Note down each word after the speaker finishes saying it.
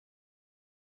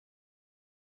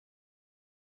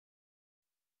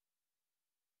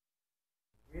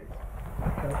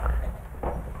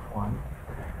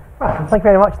Right, thank you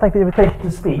very much. Thank you for the invitation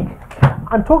to speak.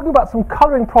 I'm talking about some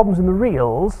colouring problems in the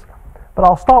reals, but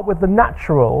I'll start with the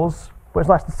naturals, where it's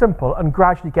nice and simple, and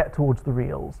gradually get towards the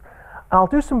reals. And I'll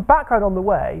do some background on the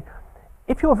way.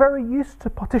 If you're very used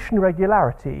to partition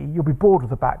regularity, you'll be bored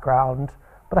with the background,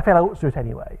 but I feel I ought to do it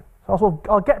anyway. So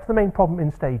I'll get to the main problem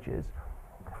in stages.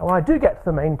 And when I do get to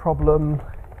the main problem,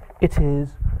 it is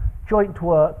joint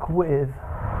work with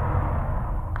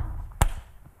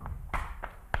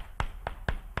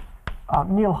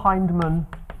Neil Hindman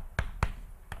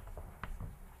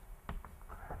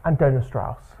and Dona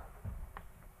Strauss.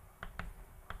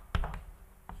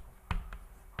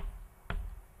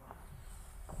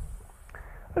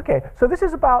 Okay, so this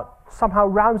is about somehow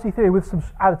Ramsey theory with some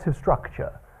additive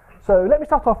structure. So let me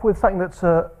start off with something that's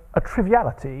a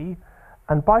triviality,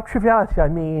 and by triviality I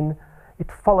mean it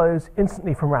follows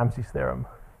instantly from Ramsey's theorem.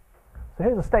 So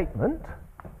here's a statement.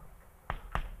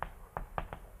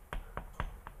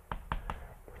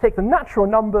 If you take the natural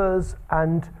numbers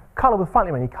and colour with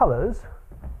finitely many colours,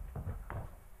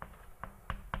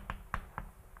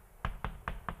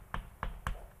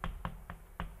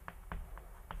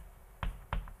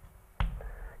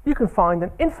 you can find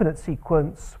an infinite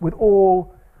sequence with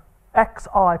all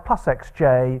xi plus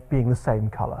xj being the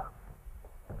same colour.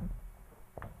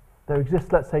 There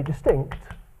exists, let's say, distinct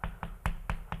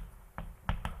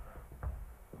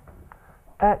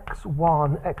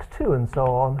x1, x2, and so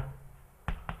on,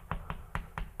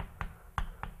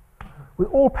 with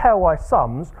all pairwise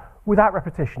sums without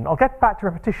repetition. I'll get back to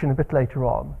repetition a bit later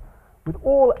on. With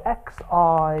all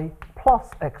xi plus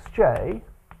xj,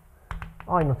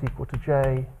 I not equal to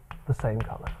j, the same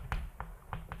colour.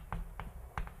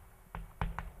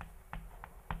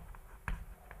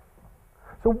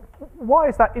 So why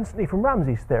is that instantly from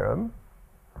Ramsey's theorem?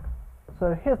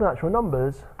 So here's the natural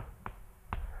numbers.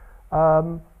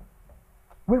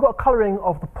 We've got a colouring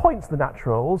of the points of the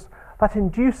naturals that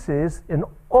induces an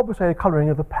obvious way of colouring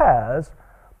of the pairs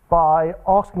by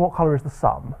asking what colour is the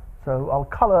sum. So I'll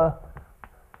colour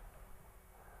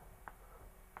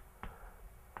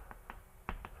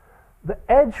the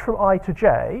edge from I to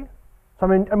j.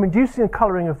 So I'm inducing a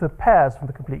colouring of the pairs from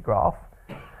the complete graph.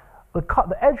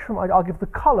 The edge from I, I'll give the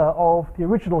colour of the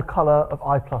original colour of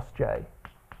I plus j.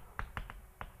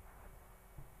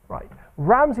 Right.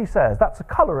 Ramsey says that's a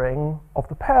colouring of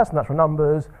the pairs and natural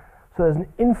numbers, so there's an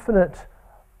infinite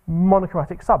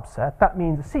monochromatic subset. That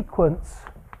means a sequence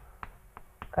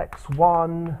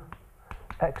x1,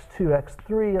 x2,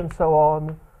 x3, and so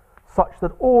on, such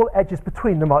that all edges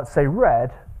between them are, let's say,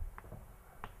 red.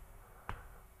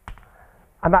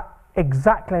 And that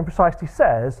exactly and precisely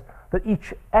says that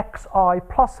each xi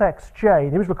plus xj,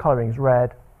 the original colouring, is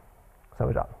red. So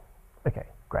we're done. Okay,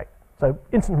 great. So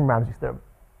instant from Ramsey's theorem.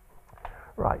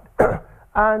 Right.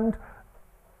 And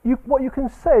what you can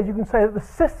say is that the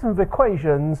system of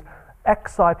equations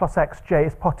xi plus xj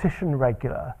is partition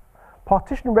regular.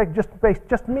 Partition regular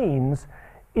just means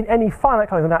in any finite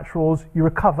colouring of the naturals you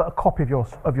recover a copy of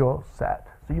your set.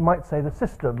 So you might say the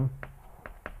system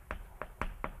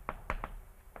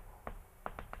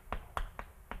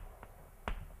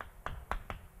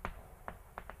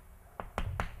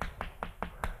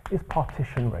is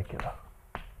partition regular.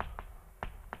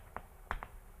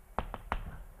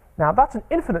 Now that's an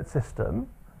infinite system.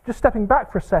 Just stepping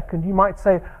back for a second, you might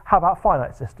say, how about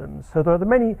finite systems? So there are the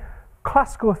many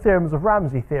classical theorems of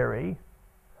Ramsey theory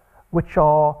which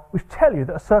tell you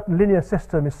that a certain linear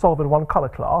system is solved in one colour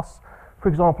class. For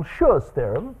example, Schur's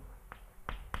theorem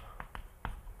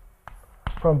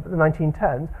from the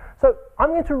 1910s. So I'm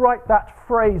going to write that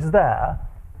phrase there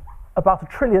about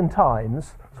 1 trillion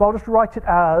times. So I'll just write it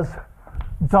as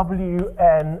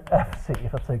WNFC,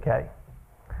 if that's okay.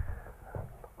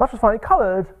 That's just finely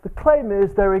coloured. The claim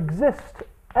is there exist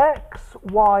x,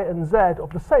 y, and z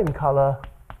of the same colour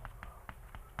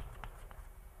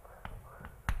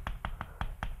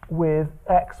with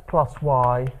x plus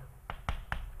y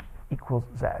equals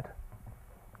z.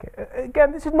 Okay.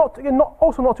 Again, this is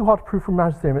also not too hard to prove from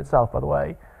Ramsey's theorem itself, by the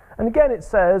way. And again, it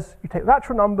says you take the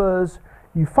natural numbers,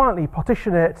 you finally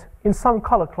partition it, in some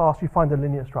colour class you find a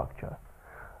linear structure.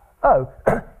 Oh,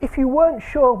 if you weren't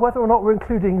sure whether or not we're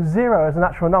including 0 as a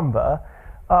natural number,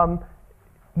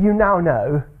 you now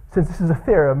know, since this is a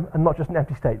theorem and not just an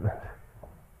empty statement,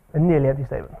 a nearly empty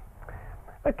statement.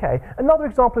 Okay, another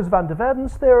example is Van der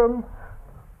Waerden's theorem.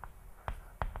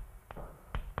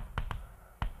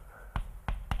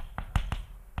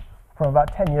 From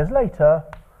about 10 years later.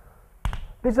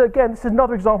 This is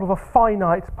another example of a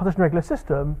finite partition regular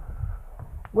system.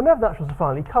 Whenever the naturals are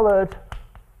finely coloured,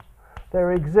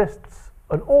 there exists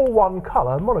an all one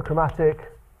colour,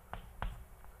 monochromatic,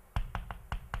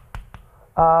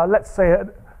 let's say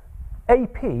an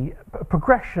AP, a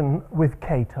progression with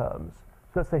k terms.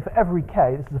 So let's say for every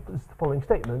k, this is the following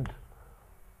statement,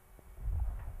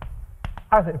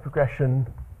 arithmetic progression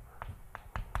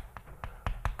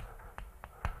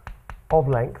of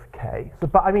length k. So,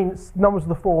 but I mean, it's numbers of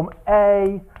the form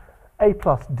a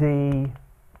plus d,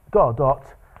 dot dot,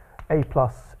 a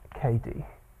plus kd.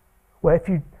 Where if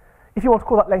you want to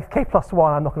call that length k plus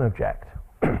 1, I'm not going to object.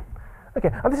 Okay,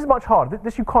 and this is much harder.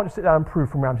 This you can't just sit down and prove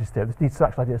from Ramsey's theorem. This needs some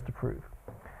actual ideas to prove.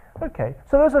 Okay,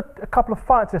 so those are a couple of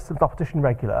finite systems that are partition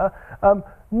regular.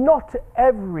 Not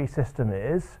every system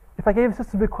is. If I gave a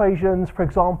system of equations, for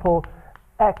example,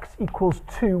 x equals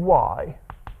 2y,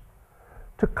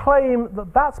 to claim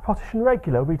that that's partition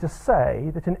regular would be to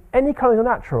say that in any coloring of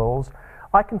naturals,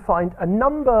 I can find a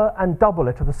number and double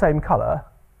it of the same colour.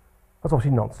 That's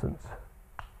obviously nonsense.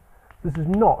 This is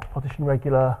not partition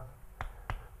regular.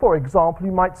 For example,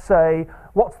 you might say,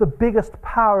 what's the biggest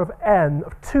power of n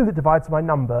of 2 that divides my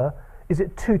number? Is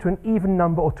it 2 to an even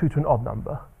number or 2 to an odd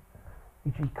number?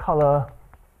 E.g. colour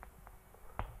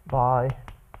by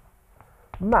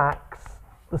max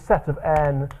the set of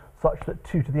n such that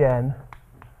 2 to the n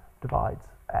divides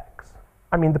x.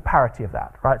 I mean the parity of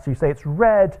that, right? So you say it's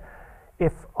red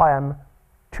if I am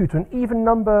 2 to an even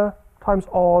number times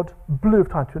odd, blue if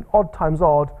to an odd times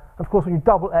odd, and of course when you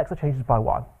double x, that changes by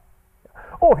 1.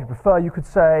 Or if you prefer, you could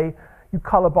say you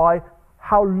colour by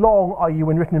how long are you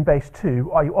when written in base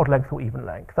 2, are you odd length or even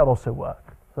length? That'll also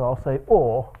work. So I'll say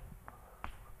or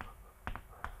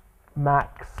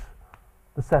max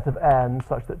the set of n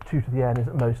such that 2 to the n is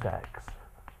at most x.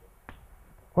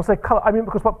 I'll say colour, I mean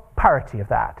because what parity of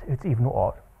that, if it's even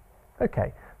or odd.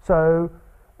 Okay, so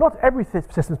not every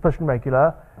system is partition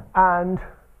regular, and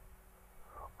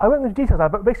I won't go into details now,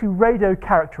 but basically Rado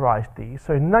characterized these.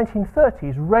 So in the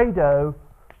 1930s, Rado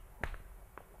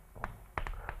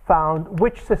found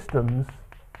which systems,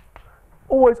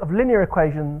 always of linear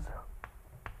equations,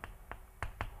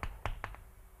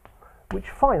 which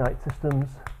finite systems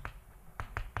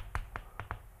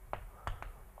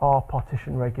are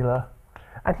partition regular.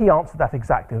 And he answered that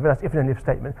exactly, a very nice if and only if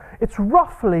statement. It's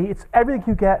roughly, it's everything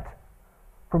you get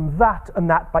from that and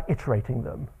that by iterating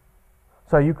them.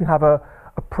 So you can have a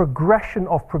progression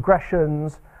of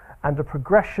progressions and a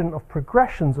progression of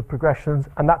progressions of progressions,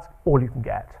 and that's all you can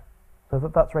get. So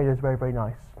that's Rado's very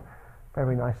nice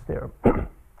theorem.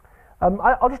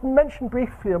 I'll just mention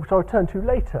briefly, which I'll return to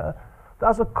later, that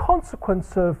as a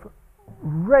consequence of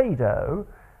Rado,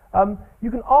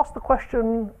 you can ask the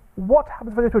question, what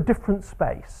happens if I go to a different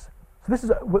space? So this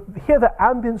is here the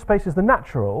ambient space is the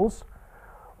naturals.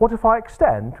 What if I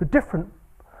extend to a different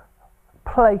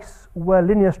place where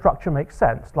linear structure makes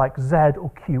sense, like Z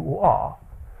or Q or R?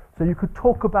 So you could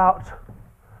talk about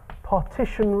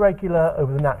partition regular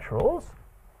over the naturals.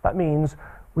 That means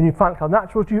when you find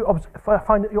naturals, if I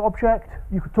find your object,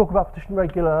 you could talk about partition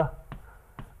regular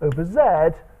over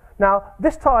Z. Now,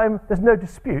 this time, there's no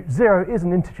dispute. 0 is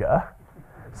an integer.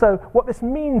 So what this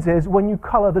means is when you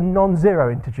colour the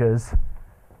non-zero integers,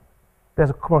 there's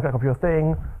a common copy of your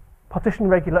thing, partition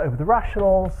regular over the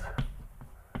rationals,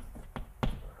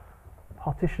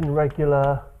 partition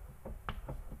regular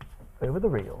over the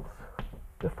reals.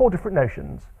 There are 4 different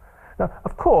notions. Now,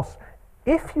 of course,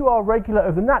 if you are regular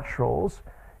over the naturals,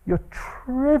 you're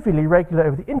trivially regular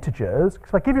over the integers, because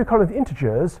if I give you a column of the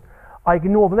integers, I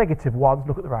ignore the negative ones,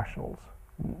 look at the rationals,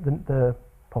 the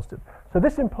positive. So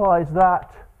this implies that,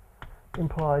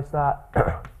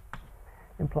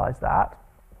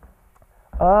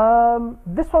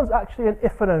 this one's actually an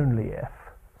if and only if.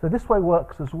 So this way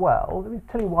works as well. Let me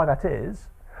tell you why that is.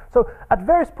 So at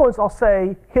various points I'll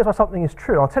say, here's why something is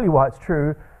true. I'll tell you why it's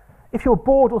true. If you're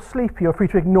bored or sleepy, you're free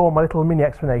to ignore my little mini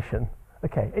explanation.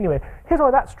 Okay, anyway, here's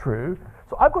why that's true.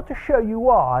 So I've got to show you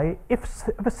why, if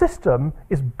a system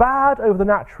is bad over the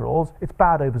naturals, it's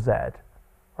bad over Z.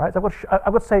 Right? So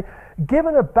I've got to say,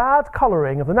 given a bad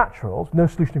colouring of the naturals, no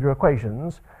solution of your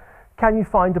equations, can you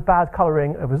find a bad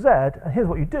colouring over Z? And here's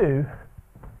what you do.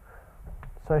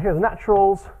 So here are the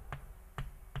naturals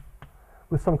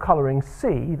with some colouring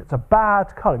C that's a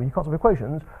bad colouring. You can't solve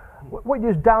equations. What you do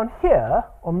is down here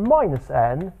on minus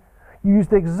n, you use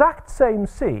the exact same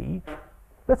C.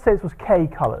 Let's say this was K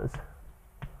colours.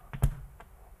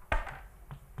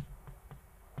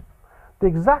 The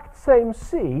exact same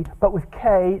C, but with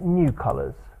K new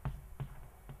colours.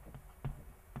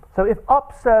 So if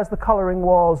upstairs the colouring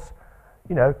was,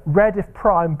 you know, red if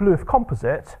prime, blue if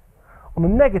composite, on the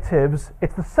negatives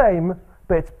it's the same,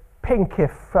 but it's pink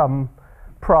if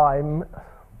prime,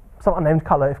 some unnamed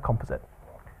colour if composite.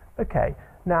 Okay,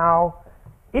 now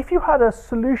if you had a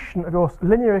solution of your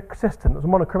linear system that was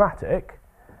monochromatic,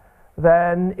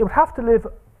 then it would have to live,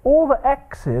 all the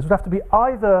x's would have to be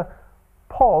either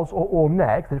pos or all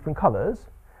neg, the different colours.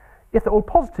 If they're all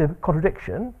positive,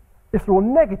 contradiction. If they're all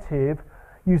negative,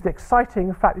 use the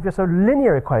exciting fact if you have some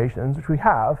linear equations, which we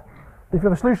have, if you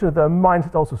have a solution of them, minus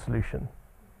it's also a solution.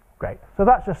 Great. So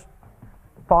that's just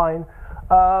fine.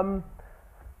 From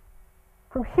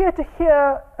here to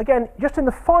here, again, just in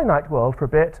the finite world for a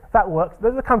bit, that works.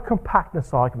 There's a kind of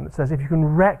compactness argument that says if you can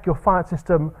wreck your finite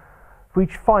system for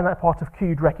each finite part of Q,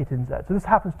 you'd wreck it in Z. So this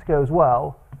happens to go as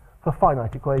well for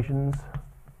finite equations,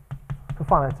 for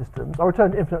finite systems. I'll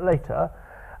return to infinite later.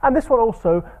 And this one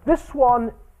also, this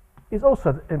one is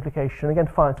also the implication, again,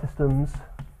 finite systems.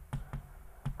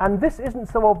 And this isn't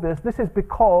so obvious. This is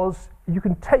because you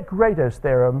can take Radau's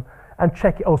theorem and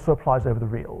check it also applies over the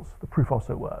reals. The proof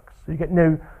also works. So you get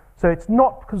no, so it's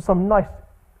not because of some nice,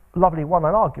 lovely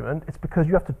one-line argument, it's because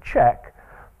you have to check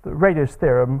that Radau's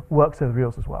theorem works over the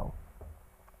reals as well.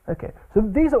 Okay, so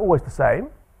these are always the same,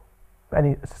 for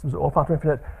any systems at all, finite or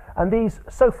infinite, and these,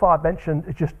 so far I've mentioned,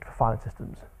 is just for finite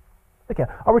systems. Okay,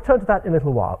 I'll return to that in a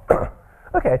little while.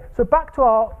 Okay, so back to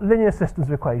our linear systems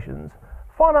of equations.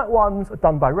 Finite ones are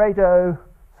done by Radau,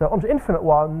 so onto infinite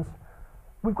ones.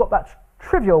 We've got that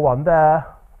trivial one there,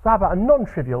 so how about a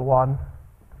non-trivial one?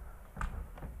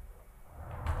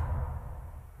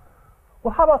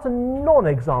 Well, how about a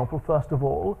non-example, first of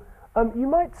all? You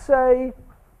might say,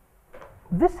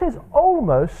 this is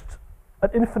almost an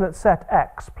infinite set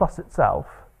X plus itself,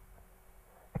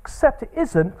 except it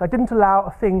isn't, I didn't allow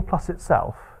a thing plus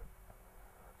itself.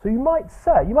 So you might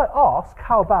say, you might ask,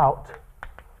 how about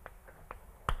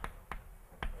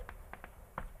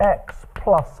X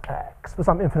plus X for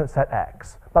some infinite set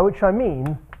X, by which I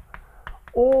mean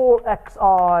all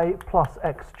xi plus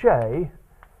xj,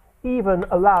 even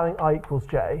allowing I equals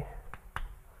j.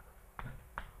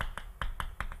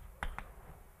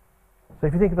 So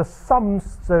if you think of the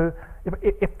sums, so if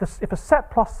a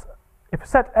set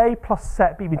A plus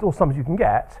set B means all sums you can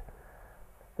get,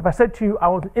 if I said to you I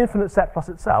want an infinite set plus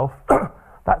itself,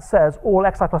 that says all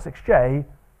xi plus xj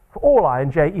for all I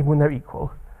and j even when they're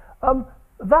equal.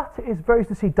 That is very easy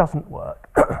to see doesn't work.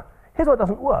 Here's what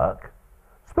doesn't work.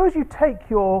 Suppose you take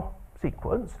your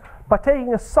sequence, by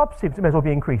taking a subsequence, it may as well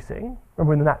be increasing,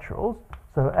 remember in the naturals,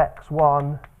 so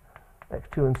x1,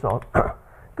 x2 and so on.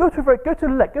 Go to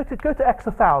x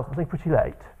 1,000, something pretty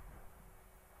late.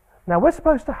 Now we're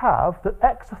supposed to have that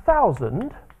x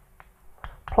 1,000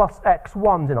 plus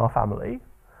x1s in our family,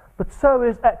 but so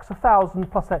is x 1,000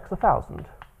 plus x 1,000.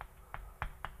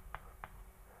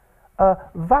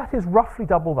 That is roughly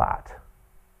double that,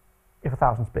 if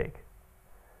 1,000's big.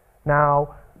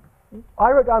 Now,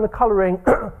 I wrote down a colouring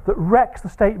that wrecks the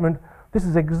statement, this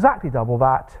is exactly double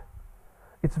that.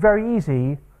 It's very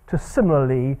easy to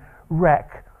similarly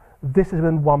wreck, this is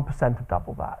within 1% of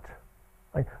double that.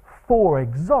 Right? For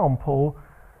example,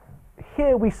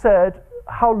 here we said,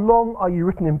 how long are you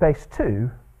written in base 2?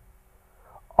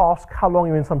 Ask how long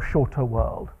you're in some shorter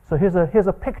world. So here's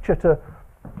a picture to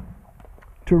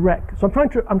wreck. So I'm trying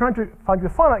to find you a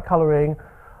finite colouring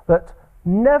that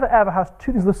never ever has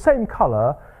two things of the same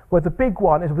colour, where the big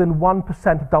one is within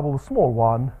 1% of double the small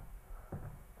one.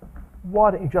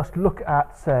 Why don't you just look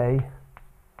at, say,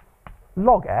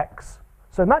 log x.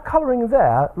 So in that colouring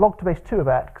there, log to base 2 of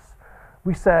x,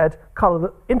 we said colour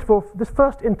the interval, this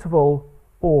first interval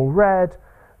all red,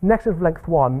 next interval length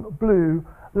 1 blue.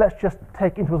 Let's just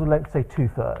take intervals of length, say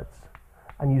 2/3,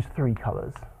 and use 3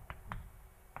 colours.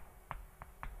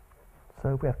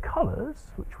 So we have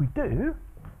colours, which we do.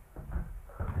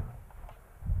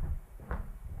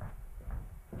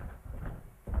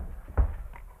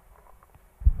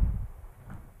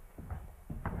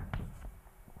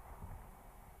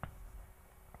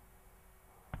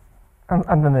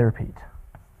 And then they repeat.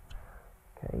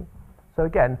 Okay. So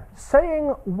again,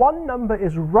 saying one number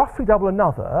is roughly double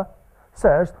another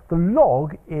says the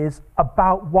log is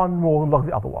about 1 more than log of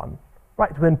the other one,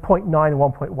 right? It's within 0.9 and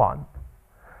 1.1.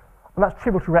 And that's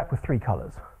trivial to rep with 3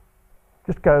 colours.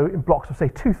 Just go in blocks of, say,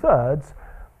 2/3,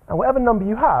 and whatever number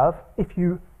you have, if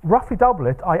you roughly double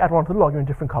it, I add 1 to the log, you're in a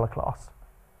different colour class.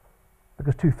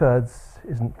 Because 2/3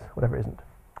 isn't, whatever isn't.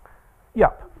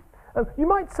 Yep. You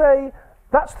might say,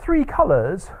 that's 3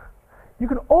 colours. You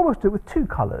can almost do it with 2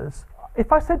 colours.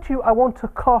 If I said to you, I want a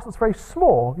class that's very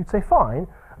small, you'd say, fine.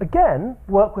 Again,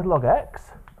 work with log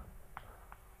x.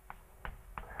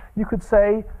 You could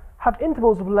say, have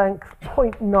intervals of length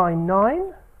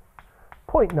 0.99,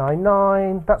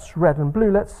 0.99, that's red and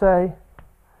blue, let's say.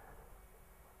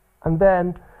 And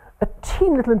then a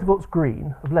teeny little interval that's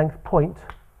green of length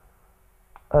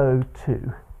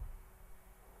 0.02.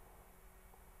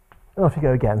 And off you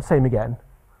go again, same again.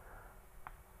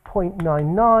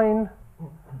 0.99,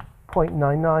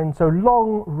 0.99, so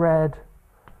long red,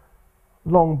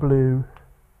 long blue,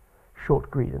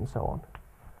 short green, and so on.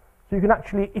 So you can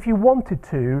actually, if you wanted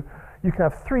to, you can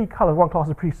have 3 colours, one class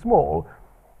is pretty small.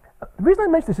 The reason I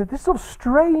mention this is this sort of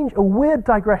strange, a weird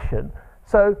digression.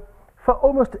 So for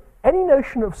almost any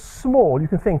notion of small you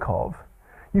can think of,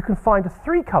 you can find a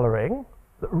 3 colouring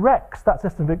that wrecks that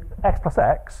system of x plus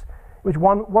x, which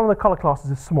one of the colour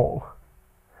classes is small.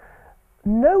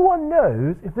 No one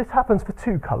knows if this happens for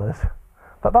 2 colours.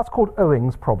 That's called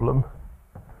Owing's problem.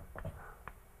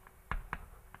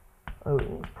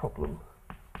 Owing's problem.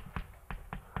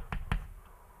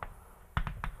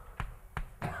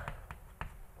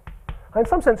 And in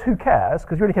some sense, who cares?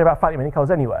 Because you really care about finitely many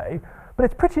colours anyway. But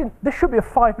it's pretty. This should be a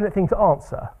 5-minute thing to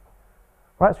answer,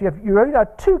 right? So you only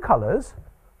have 2 colours,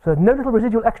 so no little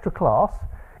residual extra class.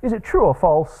 Is it true or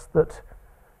false that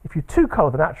if you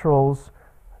 2-colour the naturals,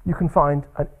 you can find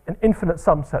an infinite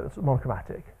subset that's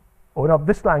monochromatic? Or in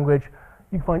this language,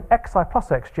 you can find xi plus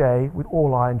xj with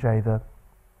all I and j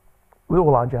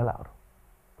allowed.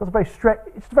 That's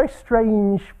it's a very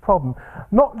strange problem.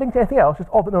 Not linked to anything else, just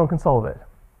odd that no one can solve it.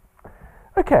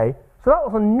 Okay, so that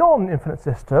was a non-infinite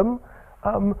system.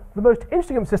 The most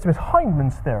interesting system is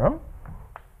Hindman's theorem.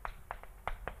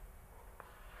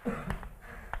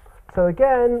 So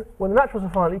again, when the naturals are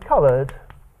finitely coloured,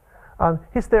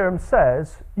 his theorem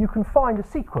says you can find a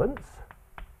sequence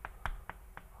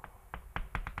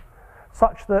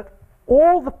such that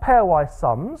all the pairwise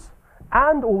sums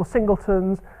and all the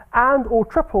singletons and all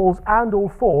triples and all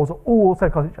fours are all the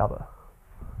same colour as each other,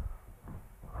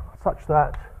 such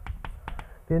that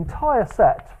the entire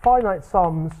set, finite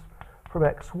sums from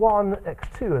x1,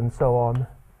 x2 and so on,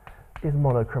 is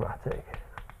monochromatic.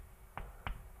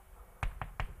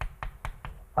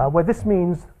 Where this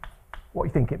means what you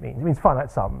think it means. It means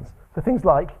finite sums. So things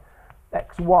like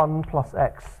x1 plus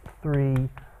x3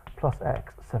 plus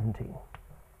x17.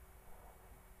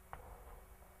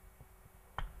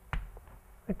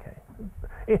 Okay.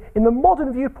 In the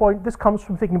modern viewpoint, this comes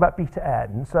from thinking about beta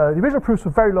n. So the original proofs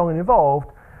were very long and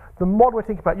involved. The modern way to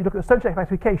think about it, you look at the Stone-Check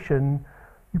magnification,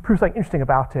 you prove something interesting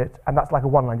about it, and that's like a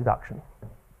one-line deduction.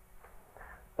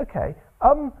 Okay.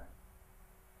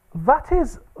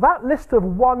 That list of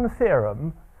one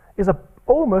theorem is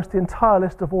almost the entire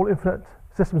list of all infinite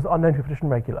systems that are known to be partition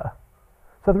regular.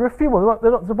 So there are a few more.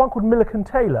 There's one called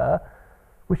Millikan-Taylor,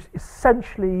 which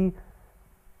essentially,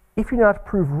 if you know how to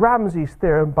prove Ramsey's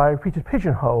theorem by a repeated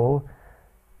pigeonhole,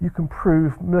 you can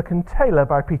prove Millikan-Taylor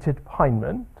by repeated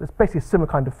Hindman. So it's basically a similar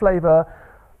kind of flavour.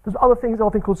 There's other things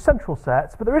called central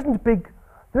sets, but there isn't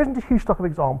a huge stock of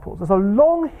examples. There's a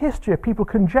long history of people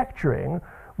conjecturing,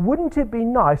 wouldn't it be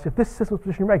nice if this system was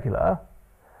partition regular?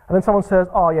 And then someone says,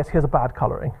 oh yes, here's a bad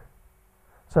colouring.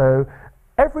 So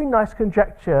every nice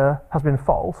conjecture has been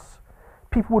false.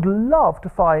 People would love to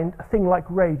find a thing like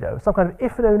Rado, some kind of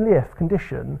if and only if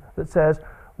condition that says,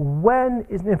 when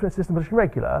is an infinite system partition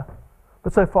regular?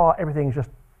 But so far, everything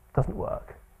just doesn't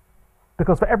work.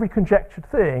 Because for every conjectured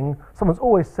thing, someone's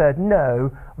always said,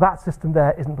 no, that system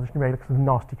there isn't partition regular because of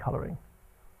nasty colouring.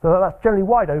 So that's generally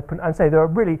wide open, and say there are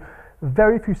really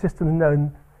very few systems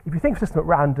known. If you think of a system at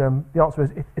random, the answer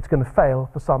is it's going to fail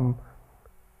for some,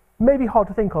 maybe hard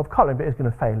to think of colouring, but it's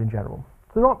going to fail in general.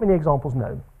 So there aren't many examples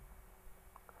known.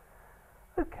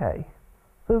 Okay,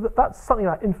 so that's something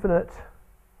like infinite.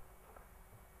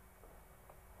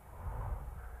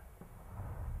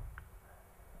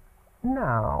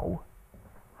 Now,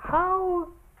 how,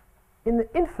 in the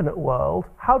infinite world,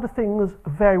 how do things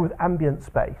vary with ambient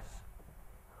space?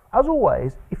 As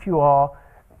always, if you are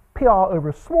PR over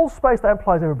a small space, that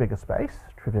implies over a bigger space,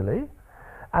 trivially.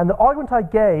 And the argument I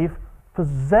gave for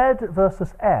Z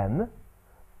versus N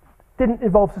didn't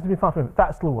involve system being finite.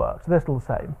 That still works, so they're still the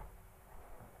same.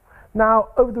 Now,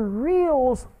 over the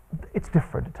reals, it's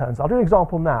different, it turns out. I'll do an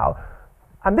example now.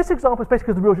 And this example is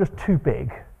basically because the reals are just too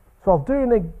big. So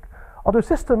I'll do a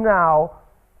system now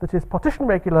that is partition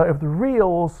regular over the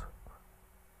reals,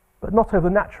 but not over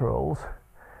the naturals.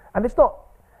 And it's not,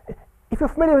 if you're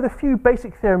familiar with a few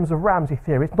basic theorems of Ramsey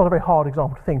theory, it's not a very hard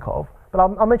example to think of, but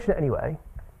I'll mention it anyway.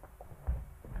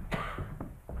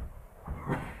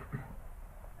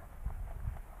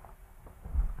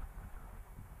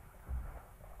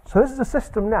 So this is a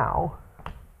system now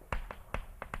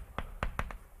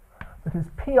that is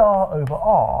PR over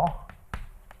R,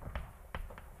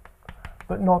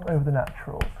 but not over the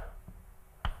naturals.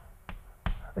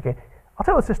 Okay, I'll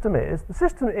tell you what the system is. The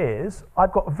system is,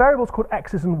 I've got variables called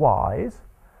x's and y's.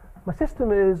 My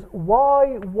system is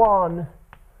y1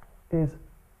 is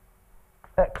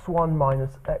x1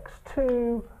 minus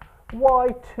x2,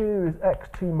 y2 is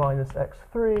x2 minus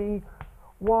x3,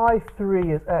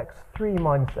 y3 is x3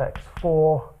 minus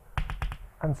x4,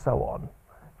 and so on.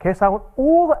 Okay, so I want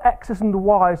all the x's and the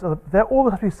y's, they're all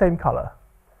have to be the same colour.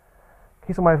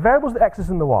 Okay, so my variables are the x's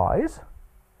and the y's,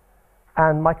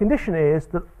 and my condition is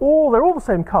that they're all the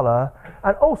same colour,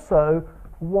 and also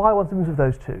y1 is of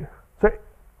those two. So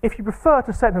if you prefer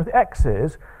to set them with the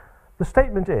x's, the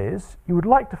statement is, you would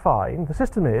like to find, the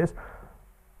system is,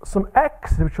 some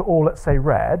x's which are all, let's say,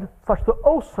 red, such that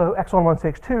also x1 minus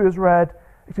x2 is red,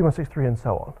 x2 minus x3, and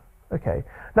so on. Okay.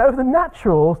 Now, over the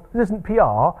naturals, this isn't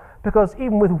PR, because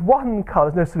even with one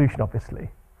colour, there's no solution, obviously,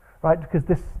 right? Because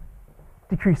this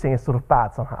decreasing is sort of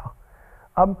bad somehow.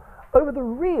 Over the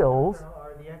reals... So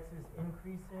are the x's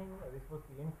increasing? Are they supposed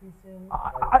to be increasing?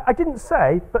 I didn't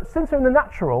say, but since they're in the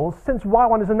naturals, since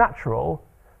y1 is a natural,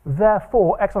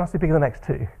 therefore x1 has to be bigger than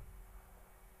x2.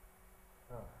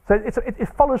 Oh. So it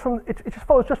follows from, it just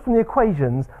follows just from the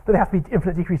equations that they have to be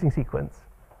infinite decreasing sequence.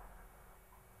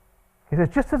 Okay, so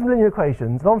it's just as linear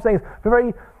equations. And all I'm saying is,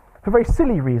 for very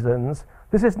silly reasons,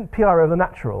 this isn't PR over the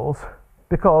naturals,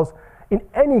 because in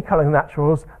any colouring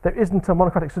naturals, there isn't a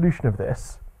monochromatic solution of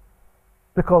this,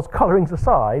 because colourings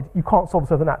aside, you can't solve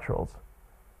this over the naturals,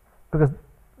 because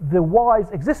the y's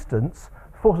existence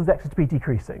forces the x's to be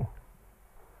decreasing.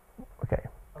 Okay,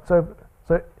 so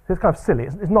it's kind of silly.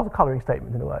 It's not a colouring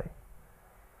statement in a way.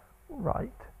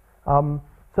 Right. So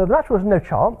the natural has no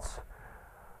chance.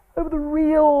 Over the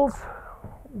reals,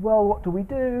 well, what do we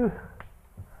do?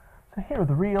 So here are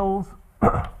the reals.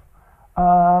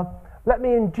 Let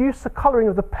me induce a colouring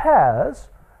of the pairs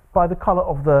by the colour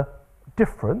of the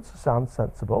difference. Sounds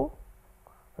sensible.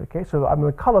 Okay, so I'm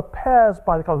going to colour pairs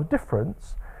by the colour of the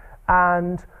difference,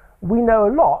 and we know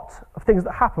a lot of things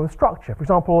that happen with structure. For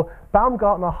example,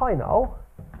 Baumgartner-Heinel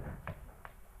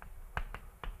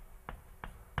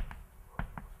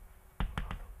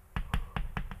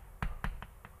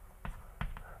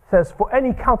says for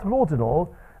any countable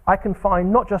ordinal, I can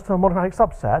find not just a monochromatic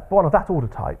subset, but one of that order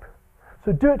type.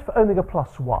 So do it for omega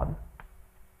plus 1.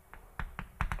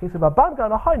 Okay, so by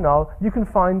Baumgartner-Heinel, you can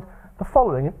find the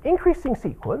following: an increasing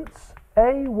sequence,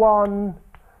 A1,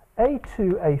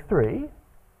 A2, A3,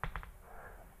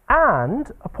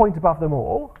 and a point above them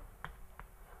all,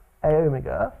 A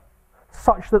omega,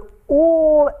 such that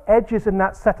all edges in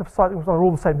that set of cycles are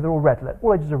all the same, they're all red.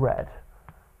 All edges are red.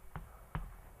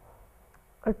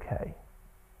 Okay.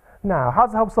 Now, how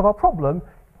does that help solve our problem?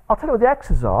 I'll tell you what the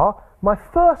x's are. My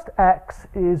first x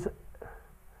is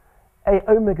A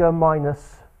omega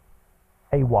minus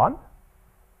A1.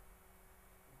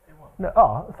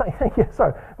 No, thank you,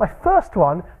 sorry. My first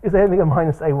one is A omega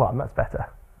minus A1, that's better.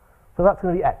 So that's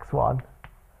going to be x1.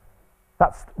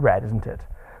 That's red, isn't it?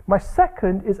 My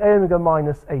second is A omega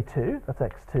minus A2, that's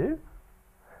x2.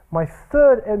 My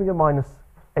third, A omega minus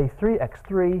A3,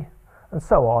 x3, and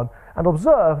so on. And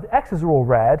observe the x's are all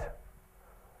red.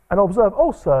 And observe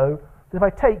also that if I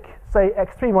take, say,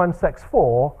 x3 minus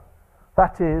x4,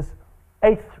 that is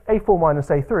A4 minus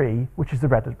A3, which is the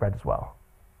red as well.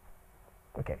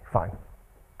 Okay, fine.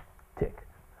 Tick.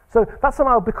 So that's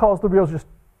somehow because the reals are just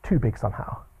too big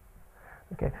somehow.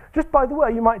 Okay. Just by the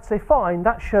way, you might say, fine,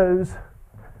 that shows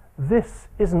this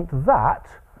isn't that.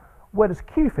 Where does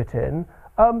Q fit in?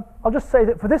 I'll just say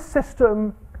that for this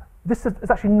system, this is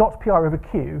actually not PR over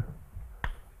Q.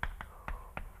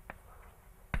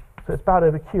 So it's bad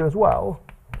over Q as well.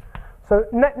 So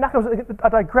now comes a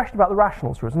digression about the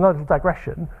rationals. It's another little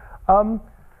digression.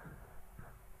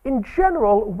 In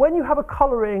general, when you have a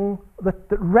colouring that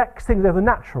wrecks things over the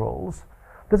naturals,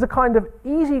 there's a kind of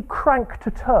easy crank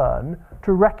to turn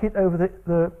to wreck it over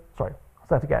sorry, I'll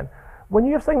say it again. When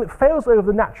you have something that fails over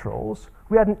the naturals,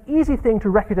 we had an easy thing to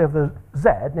wreck it over the Z,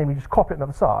 namely just copy it on the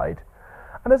other side.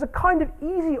 And there's a kind of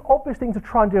easy, obvious thing to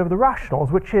try and do over the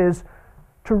rationals, which is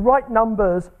to write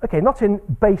numbers, okay, not in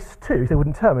base 2, so they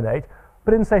wouldn't terminate,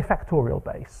 but in, say, factorial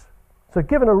base. So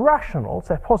given a rational,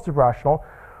 say a positive rational,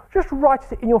 just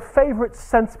write it in your favourite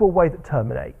sensible way that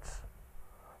terminates.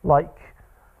 Like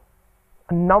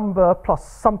a number plus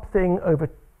something over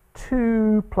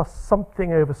 2 plus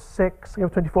something over 6, over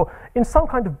 24, in some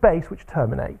kind of base which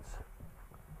terminates.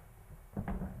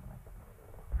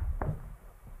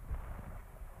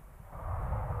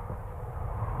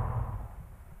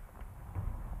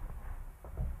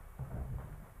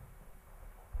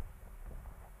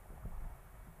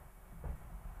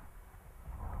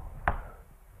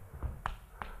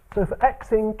 So for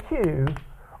x in Q,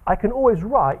 I can always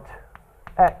write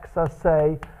x as,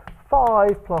 say,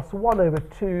 5 plus 1 over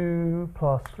 2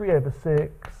 plus 3 over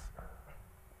 6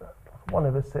 plus 1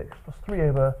 over 6 plus 3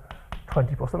 over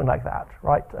 24, something like that,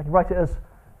 right? I can write it as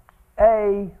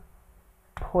A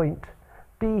point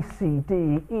B, C,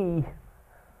 D, E,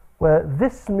 where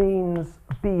this means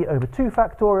B over 2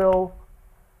 factorial,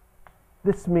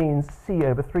 this means C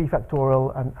over 3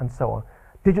 factorial, and so on.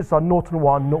 Digits are 0 and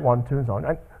 1, 0, 1, 2, and so on.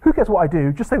 And who cares what I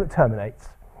do? Just say that terminates.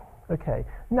 Okay,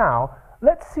 now,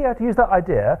 let's see how to use that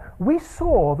idea. We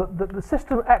saw that the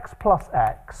system x plus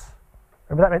x,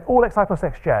 remember that meant all xi plus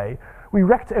xj, we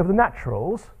wrecked it over the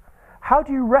naturals. How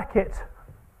do you wreck it?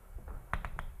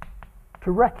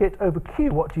 To wreck it over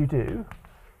q, what do you do?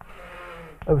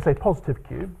 Over, say, positive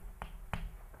q.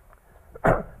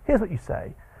 Here's what you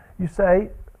say. You say,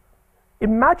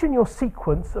 imagine your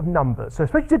sequence of numbers. So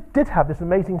suppose you did have this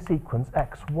amazing sequence,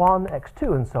 x1,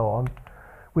 x2, and so on,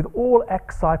 with all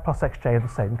xi plus xj of the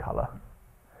same colour.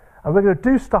 And we're going to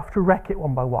do stuff to wreck it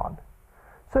one by one.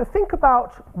 So think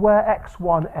about where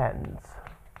x1 ends.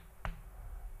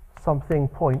 Something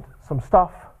point, some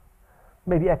stuff.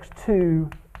 Maybe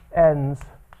x2 ends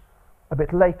a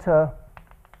bit later,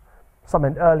 some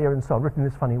end earlier, and so on, written in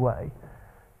this funny way.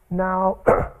 Now,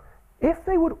 if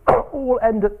they would all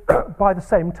end by the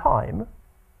same time,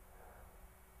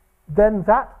 then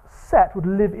that set would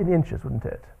live in inches, wouldn't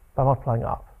it, by multiplying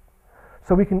up.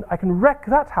 So I can wreck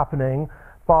that happening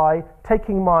by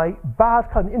taking my bad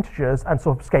kind of integers and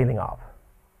sort of scaling up.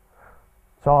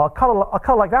 So I'll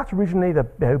color like that originally,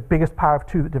 the biggest power of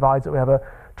 2 that divides it, whatever,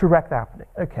 to wreck that happening.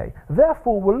 Okay,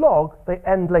 therefore, with log, they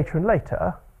end later and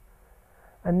later.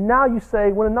 And now you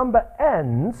say, when a number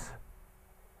ends,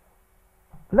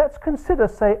 let's consider,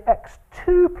 say,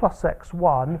 x2 plus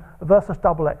x1 versus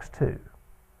double x2.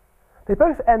 They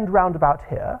both end round about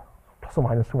here, plus or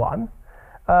minus 1.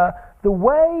 The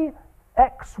way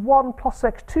x1 plus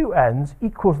x2 ends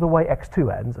equals the way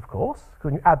x2 ends, of course, because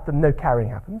when you add them, no carrying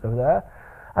happens over there.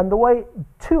 And the way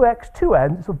 2x2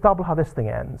 ends is sort of double how this thing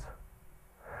ends.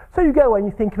 So you go and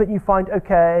you think of it and you find,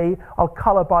 okay, I'll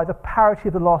colour by the parity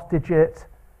of the last digit,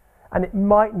 and it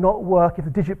might not work if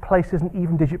the digit place is an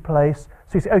even digit place.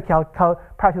 So you say, okay, I'll colour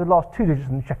parity of the last 2 digits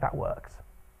and check that works.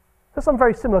 So some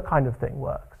very similar kind of thing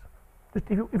works. Just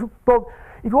if you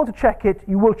want to check it,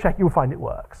 you will check, you will find it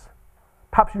works.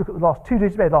 Perhaps you look at the last 2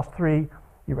 digits, maybe the last 3,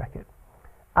 you wreck it.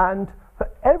 And for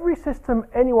every system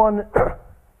anyone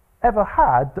ever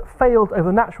had that failed over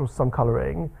the naturals some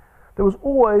colouring, there was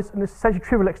always an essentially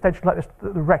trivial extension like this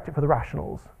that wrecked it for the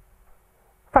rationals.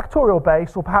 Factorial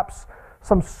base, or perhaps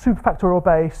some superfactorial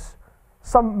base,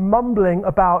 some mumbling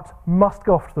about must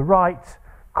go off to the right,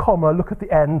 comma, look at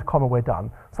the end, comma, we're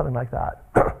done, something like that.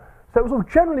 So it was all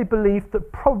generally believed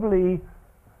that probably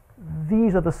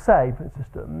these are the same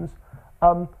systems,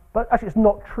 but actually it's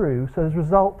not true. So as a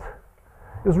result,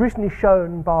 it was recently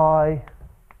shown by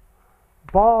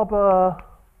Barber,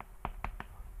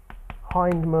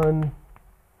 Hindman,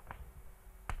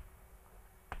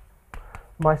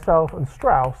 myself, and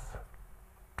Strauss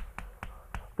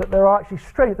that there are actually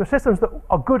there are systems that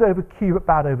are good over Q but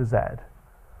bad over Z.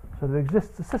 So there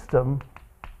exists a system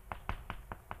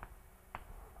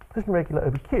regular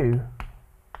over Q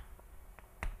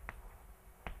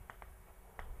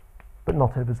but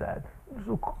not over Z.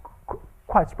 It's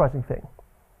quite a surprising thing.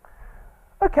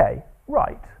 Okay,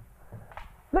 right.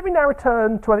 Let me now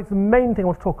return to, I think, the main thing I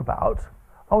want to talk about.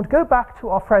 I want to go back to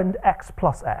our friend x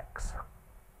plus x.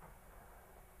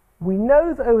 We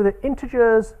know that over the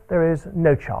integers, there is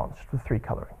no chance for 3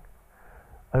 colouring.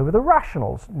 Over the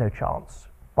rationals, no chance,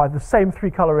 by the same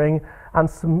 3 colouring and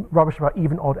some rubbish about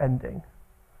even odd ending.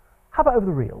 How about over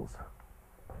the reals?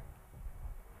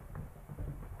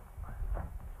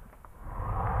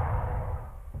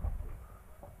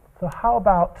 So how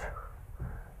about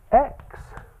x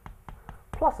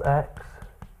plus x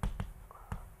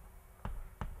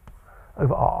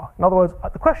over R? In other words,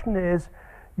 the question is,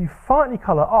 you finally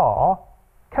colour R,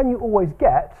 can you always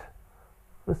get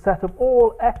the set of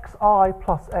all xi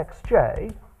plus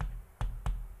xj,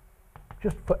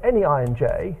 just for any I and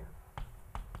j,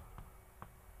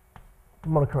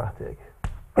 monochromatic?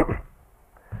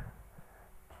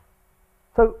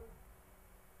 So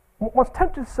one's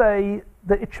tempted to say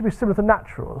that it should be similar to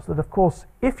naturals, that of course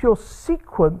if your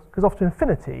sequence goes off to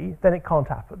infinity, then it can't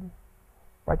happen.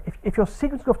 Right? If your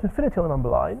sequence goes off to infinity on the number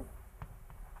line,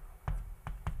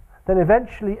 then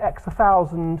eventually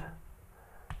x1000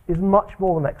 is much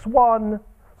more than x1,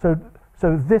 so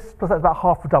this plus that's about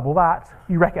half or double that,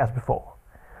 you wreck it as before.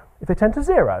 If they tend to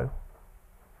 0,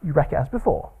 you wreck it as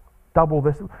before. Double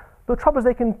this. The trouble is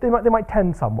they might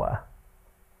tend somewhere.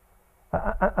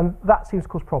 And that seems to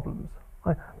cause problems.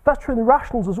 Right? That's true in the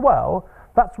rationals as well.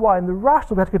 That's why in the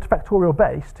rationals we had to go to factorial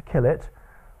base to kill it,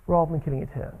 rather than killing it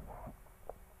here.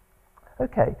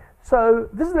 Okay, so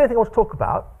this is the main thing I want to talk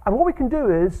about. And what we can do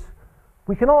is,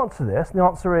 we can answer this, and the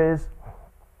answer is,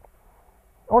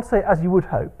 I want to say as you would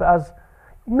hope, but as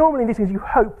normally in these things you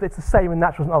hope that it's the same in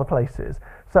naturals and other places.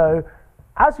 So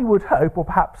as you would hope, or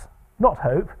perhaps not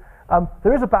hope,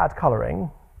 there is a bad colouring,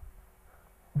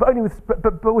 but only with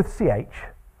but with CH.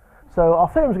 So our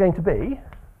theorem is going to be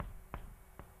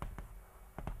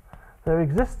there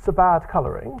exists a bad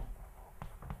colouring,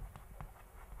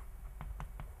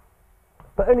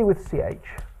 but only with CH.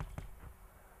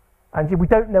 And we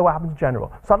don't know what happens in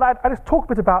general. So I'll just talk a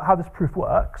bit about how this proof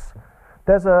works.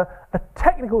 There's a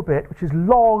technical bit which is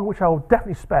long, which I will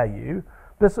definitely spare you.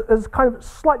 There's a kind of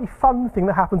slightly fun thing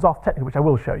that happens after technical, which I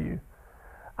will show you.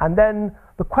 And then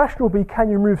the question will be, can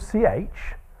you remove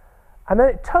CH? And then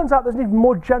it turns out there's an even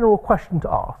more general question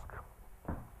to ask.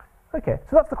 Okay,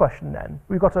 so that's the question then.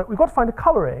 We've got to find a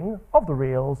colouring of the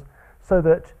reals so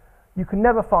that you can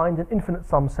never find an infinite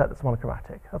sum set that's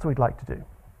monochromatic. That's what we'd like to do.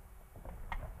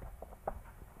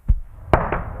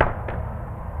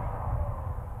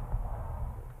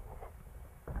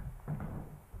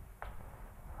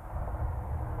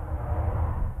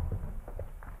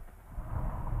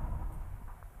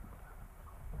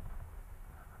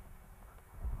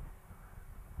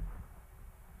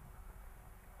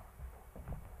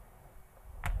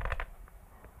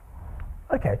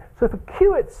 Okay, so for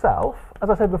Q itself, as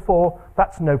I said before,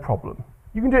 that's no problem.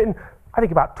 You can do it in, I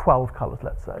think, about 12 colours,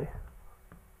 let's say.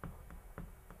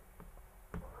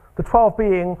 The 12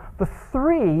 being the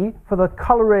 3 for the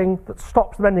colouring that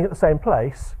stops them ending at the same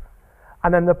place,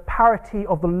 and then the parity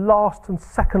of the last and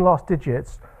second last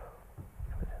digits.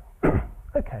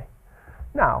 Okay,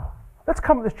 now, let's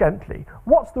come at this gently.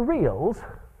 What's the reals?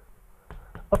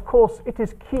 Of course, it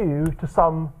is Q to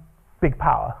some big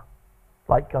power.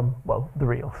 Like, well, the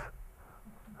reals.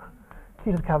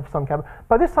 Q to the cab of some cab.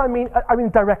 By this I mean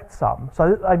direct sum.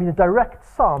 So I mean a direct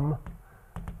sum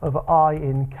of I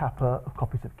in kappa of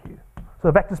copies of Q. So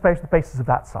a vector space with the basis of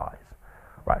that size.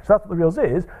 Right, so that's what the reals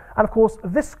is. And of course,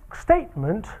 this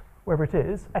statement, wherever it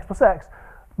is, x plus x,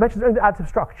 mentions only the additive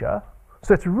structure.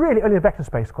 So it's really only a vector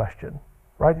space question.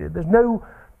 Right? There's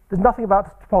nothing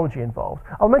about topology involved.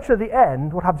 I'll mention at the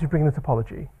end what happens if you bring in the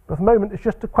topology. But at the moment, it's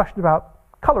just a question about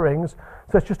colourings,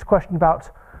 so it's just a question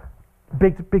about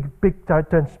big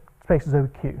dense spaces over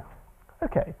Q.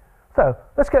 Okay, so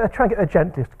let's try and get the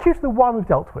gentlest. Q to the 1 we've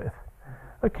dealt with.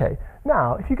 Okay,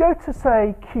 now if you go to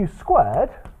say Q squared,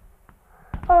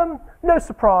 no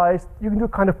surprise, you can do a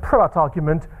kind of product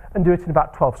argument and do it in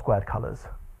about 12 squared colours.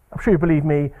 I'm sure you believe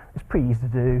me, it's pretty easy to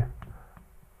do.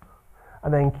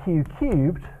 And then Q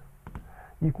cubed,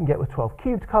 you can get with 12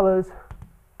 cubed colours.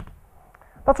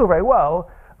 That's all very well.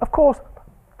 Of course,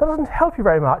 that doesn't help you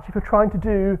very much if you're trying to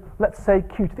do, let's say,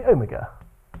 Q to the omega.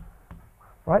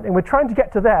 Right? And we're trying to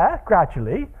get to there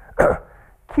gradually.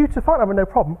 Q to finite number, no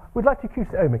problem. We'd like to do Q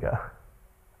to the omega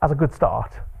as a good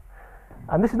start.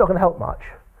 And this is not going to help much.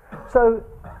 So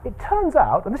it turns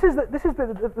out, and this is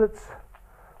bit that's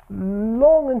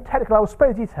long and technical, I will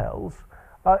spare the details.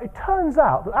 It turns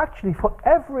out that actually for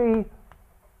every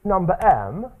number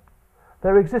m,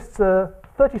 there exists a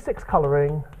 36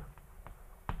 colouring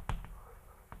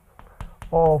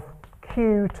of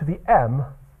Q to the m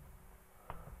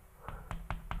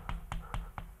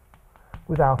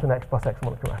without an x plus x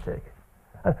monochromatic.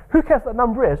 And who cares what that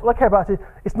number is? All I care about is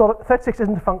it's not 36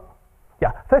 isn't a function.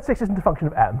 Yeah, 36 isn't a function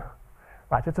of m,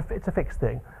 right? It's a fixed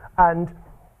thing, and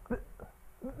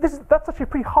that's actually a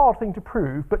pretty hard thing to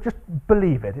prove. But just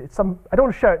believe it. I don't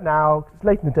want to show it now. It's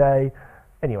late in the day.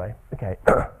 Anyway, okay.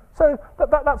 So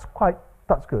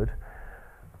that's good.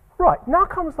 Right, now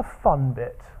comes the fun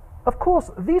bit. Of course,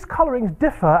 these colourings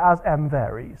differ as m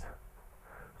varies.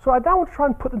 So I now want to try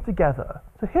and put them together.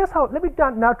 So here's how, let me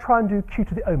now try and do Q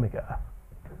to the omega.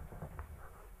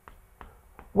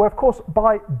 Where, of course,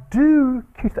 by do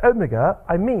Q to the omega,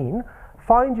 I mean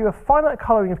find you a finite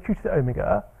colouring of Q to the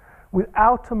omega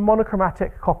without a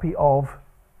monochromatic copy of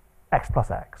x plus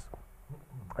x.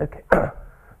 Okay.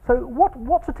 So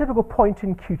what's a typical point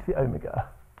in Q to the omega?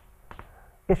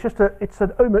 It's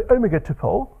an omega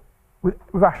tuple with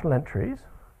rational entries.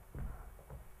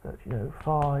 So,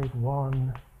 5,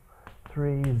 1,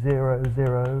 3, 0,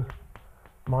 0,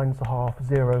 minus a half,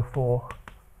 0, 4,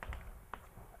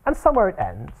 and somewhere it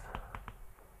ends.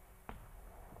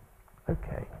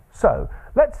 Okay, so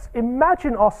let's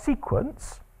imagine our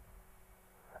sequence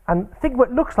and think what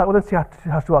it looks like. We'll then see how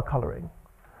to do our colouring.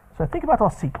 So think about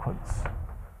our sequence.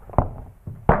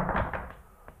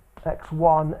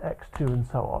 x1, x2, and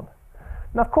so on.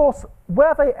 Now, of course,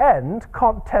 where they end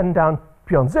can't tend down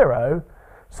beyond 0,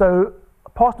 so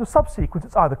part of the subsequence,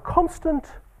 it's either constant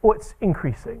or it's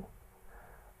increasing.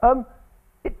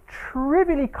 It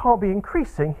trivially can't be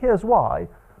increasing. Here's why.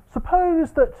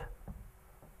 Suppose that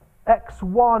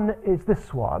x1 is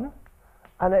this one,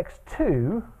 and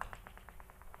x2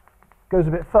 goes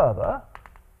a bit further,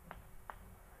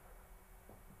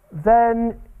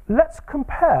 then let's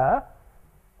compare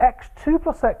x2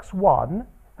 plus x1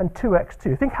 and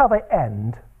 2x2. Think how they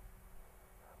end.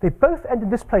 They both end in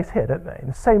this place here, don't they? In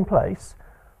the same place.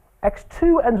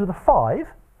 x2 ends with a 5,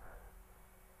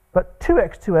 but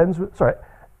 2x2 ends with, sorry,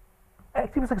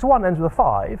 x2 plus x1 ends with a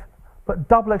 5, but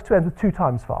double x2 ends with 2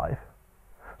 times 5.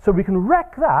 So we can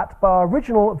rect that by our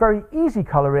original very easy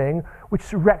colouring, which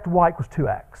is rect y equals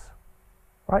 2x.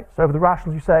 Right? So over the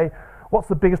rationals you say, what's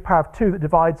the biggest power of 2 that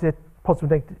divides it,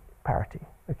 positive and negative parity?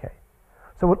 Okay.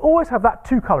 So we'll always have that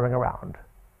 2 colouring around.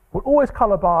 We'll always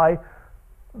colour by,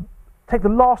 take the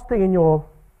last thing in your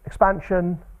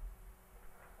expansion.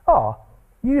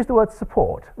 Use the word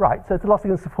support. Right, so it's the last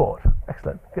thing in support.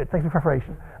 Excellent, good, thanks for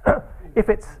preparation. If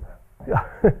it's, in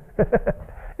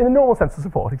the normal sense of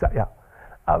support, exactly, yeah.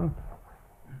 So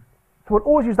we'll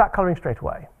always use that colouring straight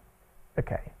away.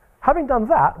 Okay, having done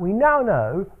that, we now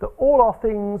know that all our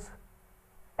things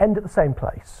end at the same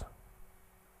place.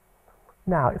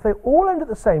 Now, if they all end at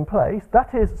the same place,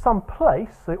 that is some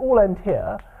place, so they all end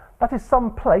here, that is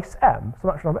some place m,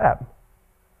 some actual number m.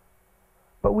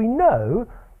 But we know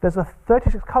there's a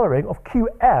 36 colouring of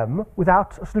qm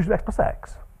without a solution of x plus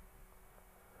x.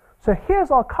 So here's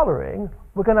our colouring.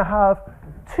 We're going to have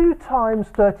 2 times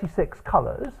 36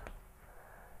 colours.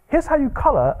 Here's how you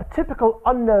colour a typical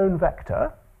unknown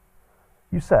vector.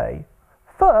 You say,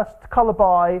 first colour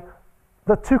by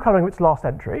the 2 colouring of its last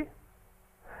entry,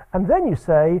 and then you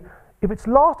say, if its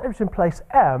last entry is in place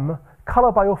m,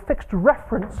 colour by your fixed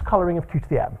reference colouring of q to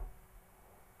the m.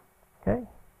 Okay?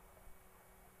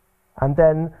 And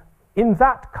then in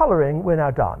that colouring, we're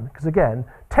now done. Because again,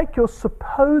 take your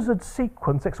supposed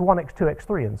sequence, x1, x2,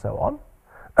 x3, and so on.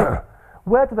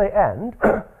 Where do they end?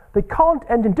 They can't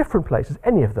end in different places,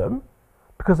 any of them,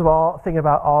 because of our thing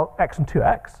about our x and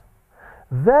 2x.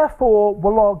 Therefore,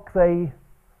 they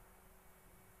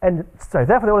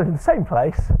all end in the same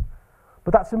place,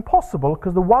 but that's impossible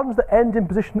because the ones that end in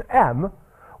position m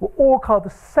will all colour the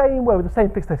same way with the same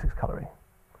fixed 36 colouring.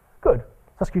 Good, so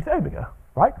that's q to the omega,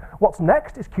 right? What's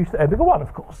next is q to the omega 1,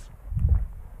 of course.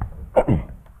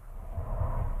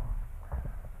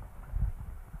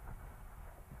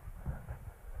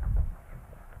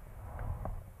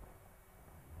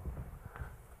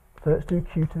 So let's do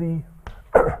q to the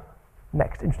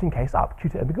next interesting case up,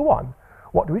 q to omega 1.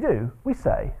 What do? We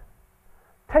say,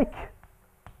 take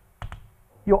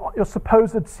your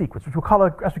supposed sequence, which we'll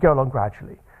colour as we go along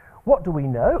gradually. What do we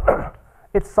know?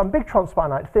 It's some big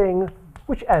transfinite thing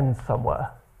which ends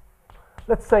somewhere.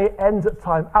 Let's say it ends at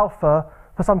time alpha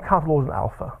for some countable ordinate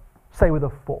alpha, say with a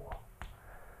 4.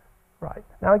 Right.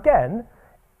 Now again,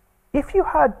 if you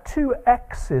had 2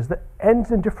 x's that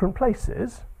end in different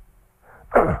places,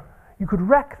 you could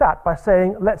wreck that by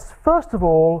saying, let's first of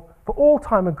all, for all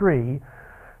time agree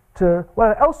to,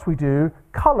 whatever else we do,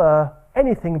 colour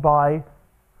anything by,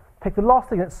 take the last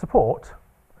thing in its support.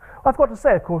 I've got to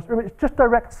say, of course, remember, it's just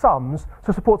direct sums,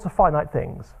 so supports are finite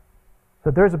things. So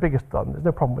there is a biggest one, there's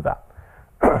no problem with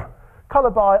that.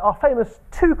 Colour by our famous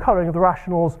 2 colouring of the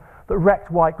rationals that rect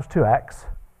y equals 2x,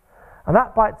 and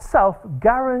that by itself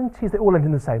guarantees they all end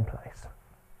in the same place.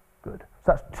 Good.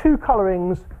 So that's 2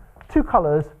 colourings, 2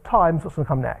 colours times what's going to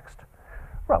come next.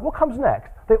 Right, what comes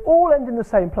next? They all end in the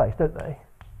same place, don't they?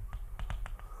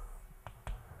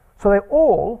 So they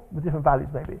all, with different values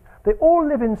maybe, they all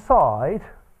live inside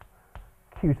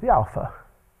q to the alpha.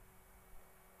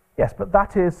 Yes, but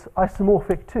that is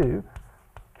isomorphic to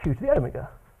q to the omega.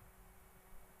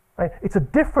 Right? It's a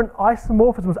different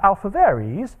isomorphism as alpha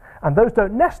varies, and those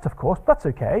don't nest, of course, but that's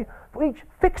okay. For each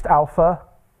fixed alpha,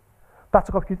 that's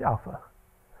a copy of q to the alpha.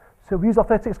 So we use our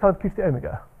 36 kind of q to the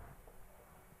omega.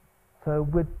 So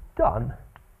we're done.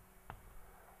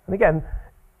 And again,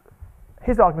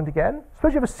 here's the argument again.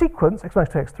 Suppose you have a sequence,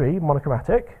 x1, x2, x3,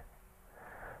 monochromatic.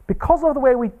 Because of the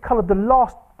way we coloured the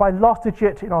last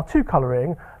digit in our 2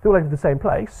 colouring, they all end in the same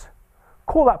place.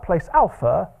 Call that place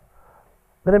alpha.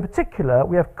 Then in particular,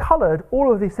 we have coloured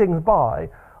all of these things by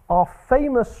our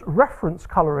famous reference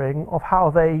colouring of how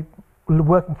they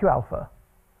work in q alpha,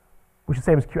 which is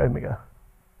the same as q omega.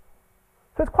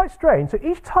 So it's quite strange. So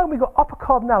each time we got upper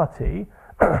cardinality,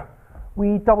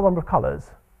 we double the number of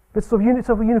colours. It's sort of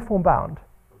uniform bound.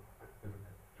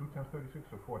 2 times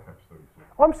 36 or 4 times 36?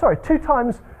 Oh, I'm sorry, 2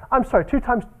 times,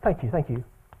 thank you.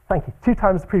 2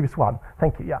 times the previous one,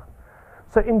 thank you, yeah.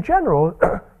 So in general,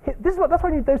 that's why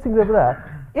I need those things over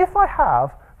there. If I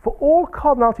have, for all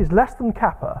cardinalities less than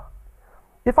kappa,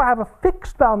 if I have a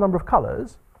fixed bound number of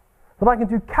colours, then I can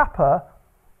do kappa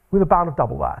with a bound of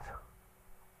double that.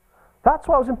 That's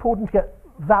why it was important to get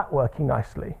that working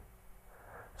nicely.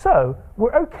 So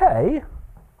we're okay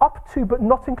up to but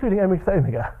not including omega to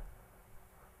omega.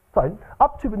 Sorry,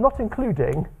 up to but not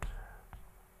including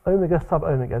omega sub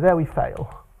omega. There we fail.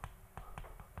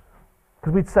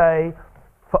 Because we'd say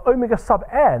for omega sub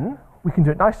n, we can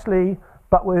do it nicely,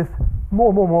 but with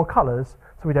more colours,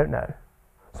 so we don't know.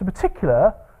 So in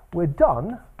particular, we're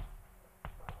done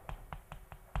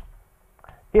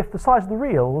if the size of the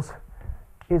reals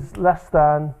is less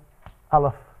than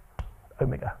aleph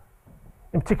omega.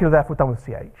 In particular, therefore, we're done with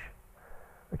CH.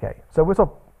 Okay, so we're sort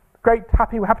of great,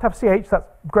 happy, we're happy to have CH, that's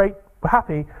great, we're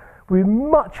happy. We're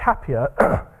much happier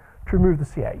to remove the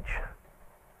CH.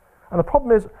 And the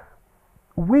problem is,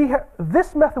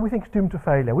 this method we think is doomed to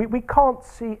failure. We can't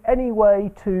see any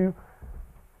way to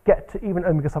get to even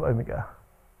omega sub omega.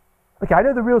 Okay, I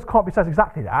know the reals can't be said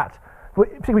exactly that, but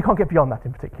we can't get beyond that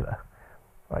in particular.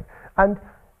 Right? And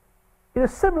in a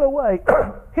similar way,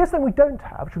 here's something we don't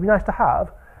have, which would be nice to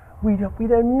have. We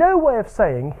know no way of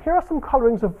saying, here are some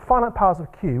colorings of finite powers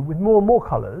of Q with more and more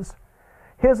colors.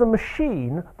 Here's a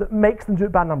machine that makes them do a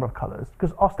bad number of colors.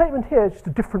 Because our statement here is just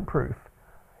a different proof.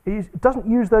 It doesn't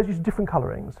use those, it uses different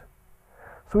colorings.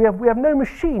 So we have no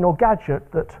machine or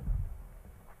gadget that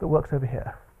works over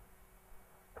here.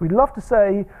 So we'd love to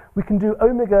say we can do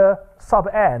omega sub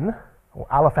n, or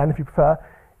aleph n if you prefer,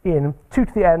 in 2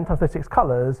 to the n times 36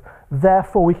 colors,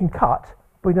 therefore we can cut,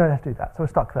 but we don't have to do that, so we're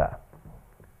stuck there.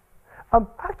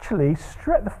 Actually,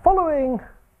 the following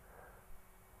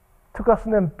took us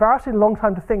an embarrassingly long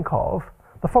time to think of,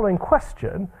 the following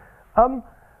question.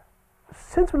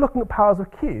 Since we're looking at powers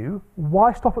of Q,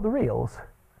 why stop at the reals?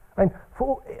 I mean,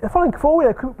 the following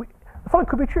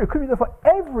could be true. It could be that for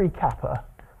every kappa,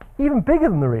 even bigger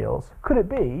than the reals, could it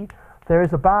be there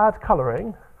is a bad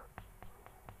colouring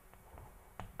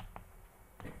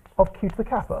of Q to the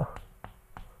kappa?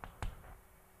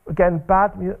 Again,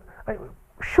 bad.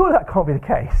 Surely that can't be the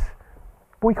case,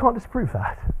 but we can't disprove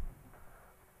that.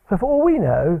 So for all we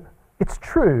know, it's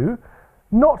true,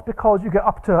 not because you get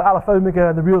up to aleph omega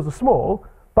and the reals are small,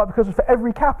 but because for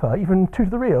every kappa, even 2 to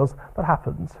the reals, that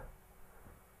happens.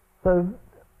 So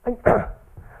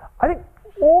I think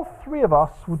all three of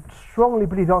us would strongly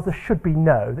believe the answer should be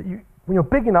no, that when you're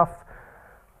big enough,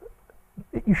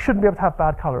 you shouldn't be able to have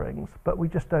bad colorings, but we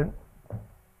just don't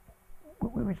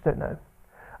know.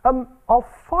 I'll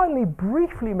finally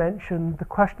briefly mention the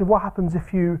question of what happens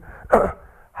if you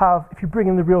bring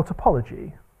in the real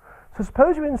topology. So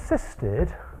suppose you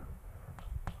insisted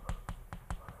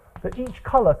that each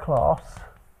color class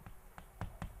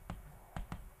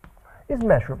is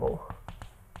measurable.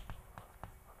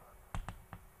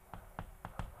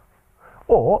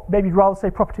 Or maybe you'd rather say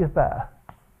property of Baire.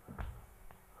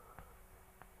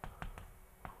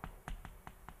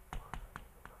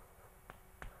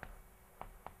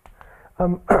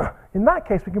 In that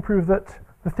case, we can prove that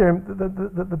the theorem,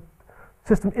 the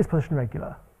system is position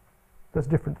regular. That's a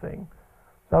different thing.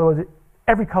 In other words,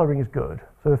 every colouring is good.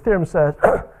 So the theorem says,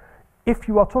 if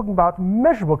you are talking about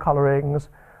measurable colourings,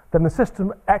 then the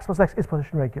system x plus x is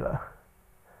position regular.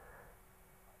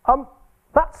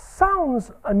 That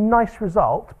sounds a nice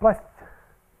result, but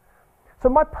so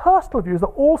my personal view is that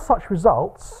all such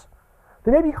results,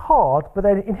 they may be hard, but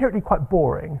they're inherently quite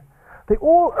boring. They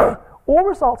all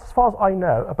results, as far as I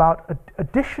know, about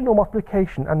additional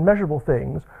multiplication and measurable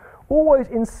things, always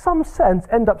in some sense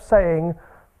end up saying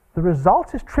the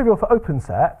result is trivial for open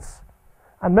sets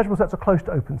and measurable sets are close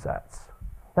to open sets.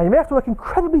 Now you may have to work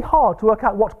incredibly hard to work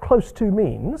out what close to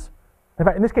means. In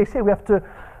fact, in this case here, we have to,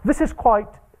 this one's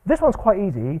quite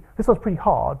easy, this one's pretty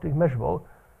hard, being measurable,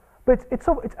 but it's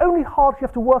only hard if you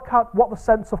have to work out what the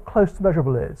sense of close to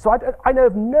measurable is. So I know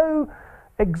of no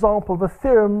example of a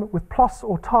theorem with plus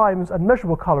or times and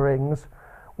measurable colorings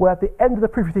where at the end of the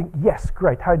proof you think, yes,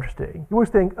 great, how interesting. You always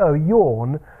think, oh,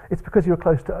 yawn, it's because you're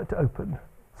close to open.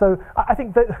 So I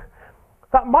think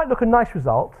that might look a nice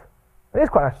result. It is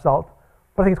quite a nice result,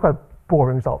 but I think it's quite a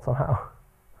boring result somehow.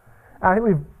 And I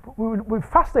think we're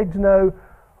fascinated to know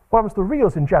what happens to the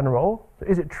reals in general. So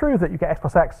is it true that you get x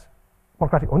plus x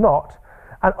monochromatic or not?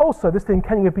 And also this thing,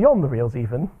 can you go beyond the reals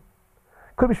even?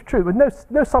 Could be true, with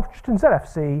no substitute in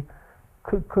ZFC,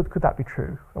 could that be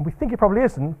true? And we think it probably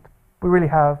isn't. We really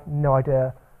have no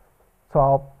idea. So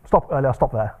I'll stop early, I'll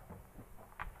stop there.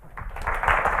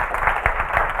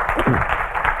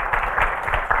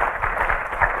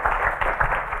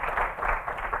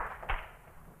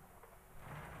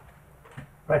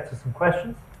 Right, so some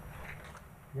questions?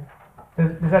 Yeah.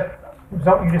 Does that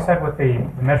result you just said with the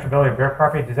measurability of Baire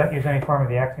property, does that use any form of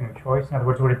the axiom of choice? In other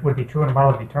words, would it be true in a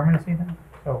model of determinacy then?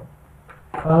 So,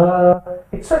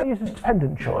 it certainly uses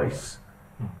dependent choice.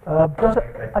 Does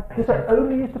it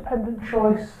only use dependent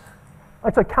choice?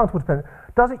 Sorry, countable dependent.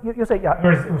 Does it? You're saying yeah.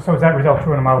 So is that result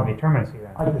true in a model of determinacy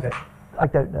then? I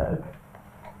don't know.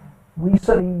 We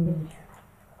certainly.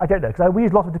 I don't know because we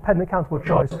use lots of dependent countable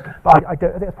choice, but I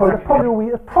don't. I think that's probably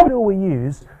all we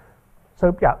use.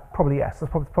 So yeah, probably yes.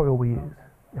 That's probably all we use.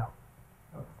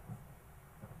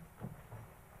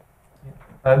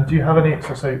 Yeah. Do you have any?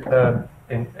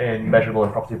 In measurable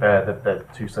and property bear, that the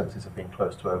two senses of being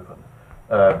close to open.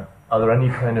 Are there any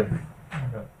kind of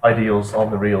ideals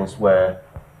on the reals where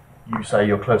you say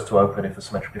you're close to open if the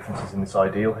symmetric difference is in this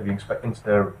ideal? Have you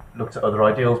looked at other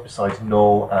ideals besides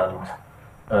null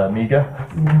and meager?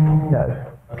 No.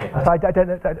 Okay. I don't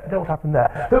know what happened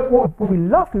there. But what we'd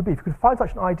love to be if we could find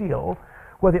such an ideal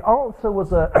where the answer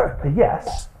was a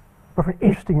yes, but for an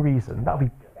interesting reason. That'd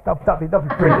be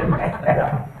brilliant.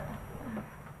 Yeah.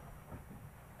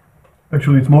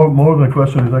 Actually, it's more than a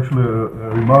question. It's actually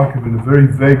a remark, even a very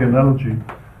vague analogy.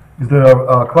 Is there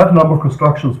are quite a number of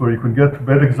constructions where you can get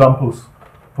bad examples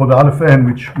for the aleph n,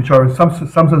 which are in some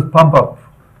sense pump up.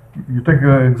 You take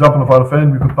an example of aleph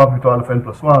n, you can pump it to aleph n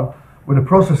plus 1. When the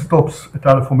process stops at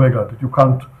aleph omega, that you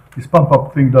can't, this pump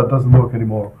up thing that doesn't work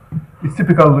anymore. It's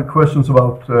typical questions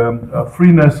about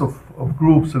freeness of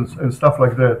groups and stuff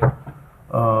like that.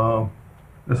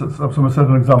 There's some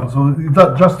certain examples. So it's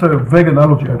just a vague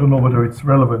analogy. I don't know whether it's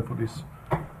relevant for this.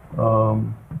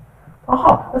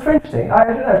 That's very interesting. I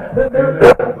don't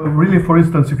know. Really, for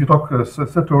instance, if you talk set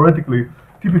theoretically,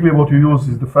 typically what you use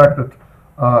is the fact that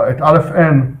at aleph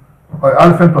n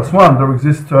plus 1, there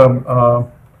exists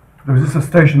a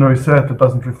stationary set that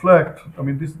doesn't reflect. I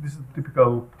mean, this is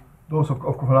typical dose of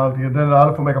cofinality, and then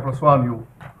aleph omega plus 1, you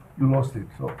lost it.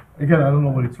 So again, I don't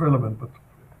know whether it's relevant, but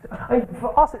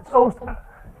for us, it's almost.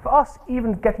 For us,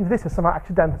 even getting to this is somehow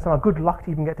accidental, somehow good luck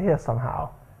to even get to here somehow.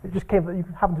 It just came that you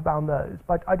happen to bound those,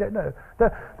 but I don't know.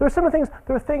 There are similar things.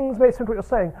 There are things, maybe similar to what you're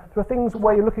saying. There are things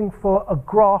where you're looking for a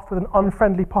graph with an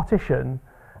unfriendly partition,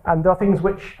 and there are things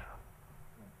where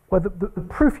the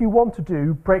proof you want to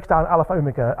do breaks down aleph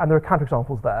omega, and there are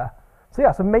counterexamples there. So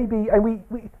yeah, so maybe, and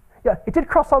it did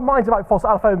cross our minds about false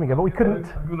aleph omega, but we couldn't.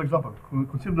 I'll give you an example.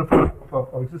 Consider the fact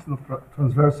of existence of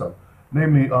transversal,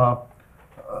 namely.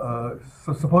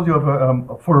 So suppose you have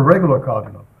for a regular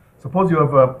cardinal. Suppose you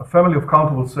have a family of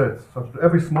countable sets, such that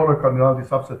every smaller cardinality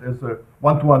subset has a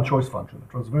one-to-one choice function,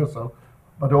 a transversal,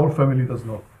 but the whole family does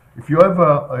not. If you have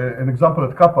an example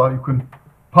at kappa, you can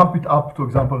pump it up to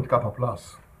example at kappa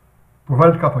plus,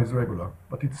 provided kappa is regular,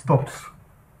 but it stops.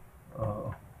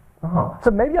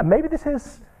 So maybe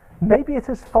it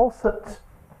is false at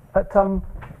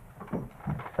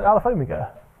aleph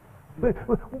omega.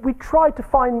 We tried to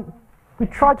find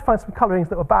some colorings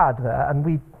that were bad there, and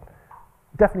we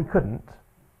definitely couldn't,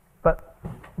 but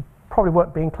probably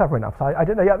weren't being clever enough. So I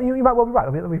don't know. You might well be right.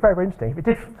 It'll be very, very interesting.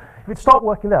 If it stopped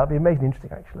working there, it'd be amazingly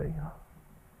interesting, actually.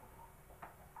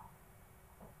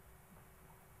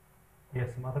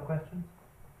 Yes, some other questions?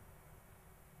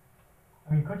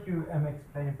 I mean, could you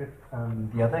explain a bit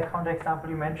the other counterexample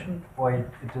you mentioned, why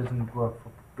it doesn't work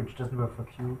which doesn't work for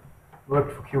Q,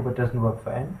 worked for Q but doesn't work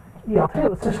for N? Yeah, I'll tell you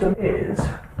what the system is.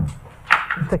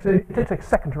 It takes a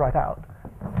second to write out.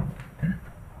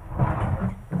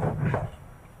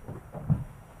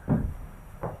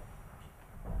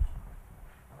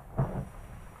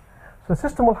 So the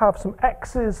system will have some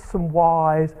x's, some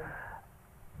y's,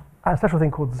 and a special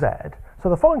thing called z. So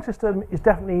the following system is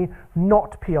definitely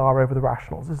not PR over the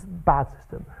rationals. This is a bad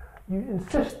system. You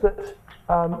insist that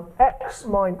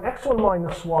x1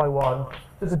 minus y1,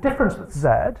 there's a difference that's z.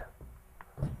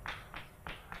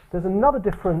 There's another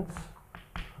difference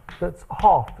that's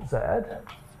half z.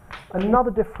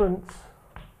 Another difference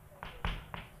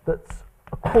that's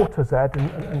a quarter z,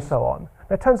 and so on.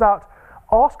 Now it turns out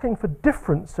asking for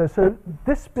difference, so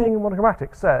this being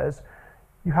monochromatic says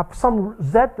you have some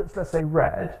z that's, let's say,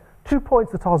 red, 2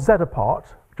 points that are z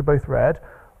apart, which are both red,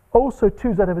 also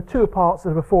 2z over 2 apart, z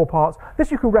over 4 parts.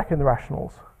 This you can reckon the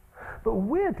rationals. But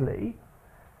weirdly,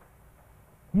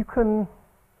 you can,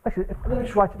 actually, let me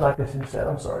just write it like this instead,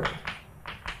 I'm sorry.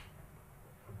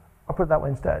 I'll put it that way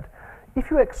instead. If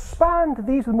you expand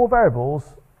these with more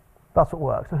variables, that's what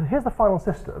works. So here's the final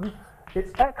system.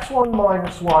 It's x1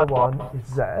 minus y1 is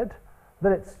z,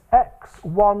 then it's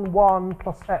x11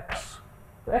 plus x,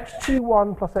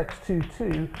 x21 plus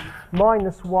x22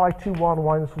 minus y21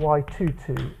 minus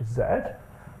y22 is z.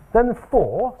 Then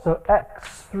 4, so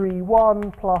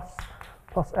x31 plus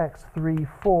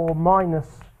x34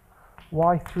 minus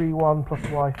y31 plus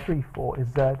y34 is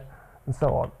z, and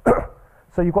so on.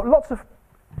 So you've got lots of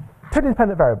totally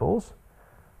independent variables.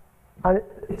 And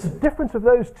it's the difference of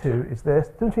those two is this.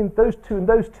 The difference between those two and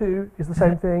those two is the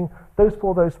same thing. Those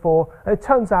four. And it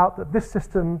turns out that this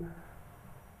system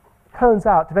turns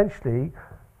out eventually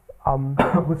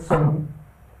with some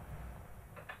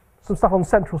stuff on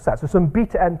central sets, so some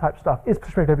beta n type stuff is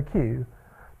symmetric over Q,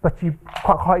 but you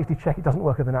quite easily check it doesn't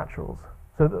work over naturals.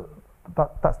 So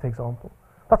that's the example.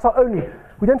 That's our only,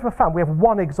 we don't have a family, we have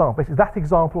one example, basically that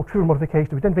example, trivial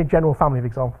modification, we don't have a general family of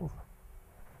examples.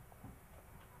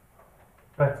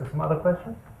 Right, so some other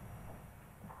questions?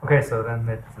 Okay, so then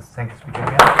let's just thanks for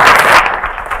joining us.